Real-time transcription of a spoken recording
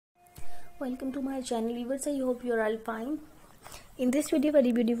Welcome to my channel viewers. I hope you are all fine. In this video,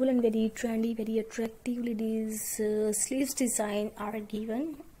 very beautiful and very trendy, very attractive ladies sleeves design are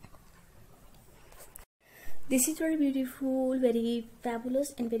given. This is very beautiful, very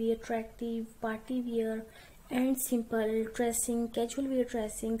fabulous and very attractive party wear and simple dressing, casual wear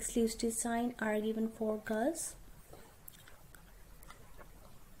dressing sleeves design are given for girls.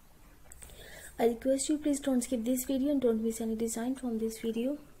 I request you, please don't skip this video and don't miss any design from this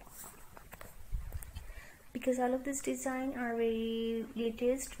video, because all of this design are very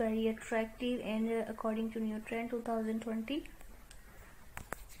latest, very attractive and according to new trend 2020.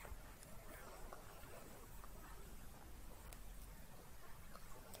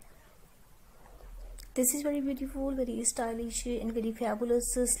 This is very beautiful, very stylish and very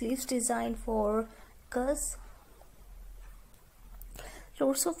fabulous sleeves design for girls.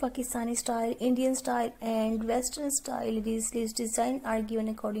 Lots of Pakistani style, Indian style and Western style these sleeves design are given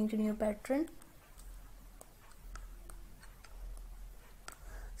according to new pattern.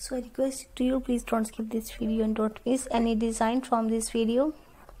 So I request you, please don't skip this video and don't miss any design from this video,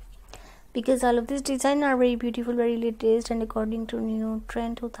 because all of these design are very beautiful, very latest and according to new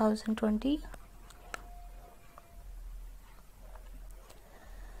trend 2020.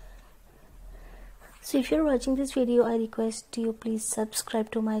 So if you're watching this video, I request you, please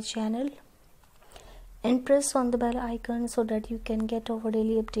subscribe to my channel and press on the bell icon so that you can get our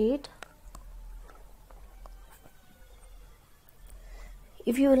daily update.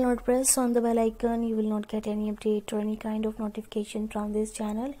 If you will not press on the bell icon, you will not get any update or any kind of notification from this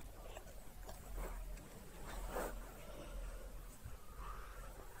channel.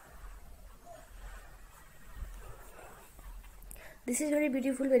 This is very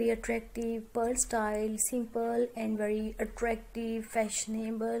beautiful, very attractive pearl style, simple and very attractive,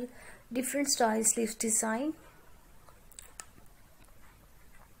 fashionable, different style sleeves design.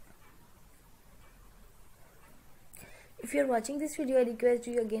 If you are watching this video, I request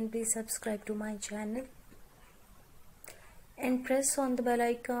you again, please subscribe to my channel and press on the bell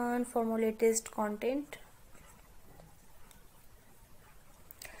icon for more latest content.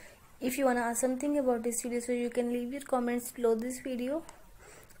 If you wanna ask something about this video, so you can leave your comments below this video.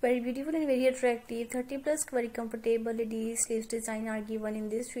 Very beautiful and very attractive 30+ very comfortable ladies sleeves design are given in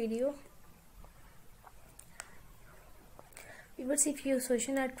this video. Viewers, if you use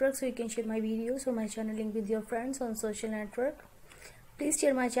social network, so you can share my videos or my channel link with your friends on social network. Please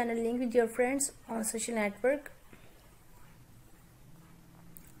share my channel link with your friends on social network.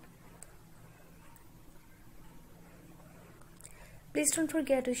 Please don't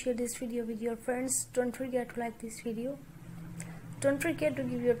forget to share this video with your friends. Don't forget to like this video. Don't forget to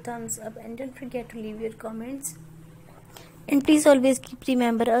give your thumbs up and don't forget to leave your comments. And please always keep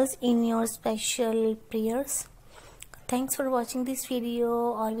remember us in your special prayers. Thanks for watching this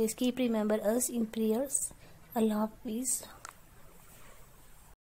video. Always keep remember us in prayers. Allah Hafiz.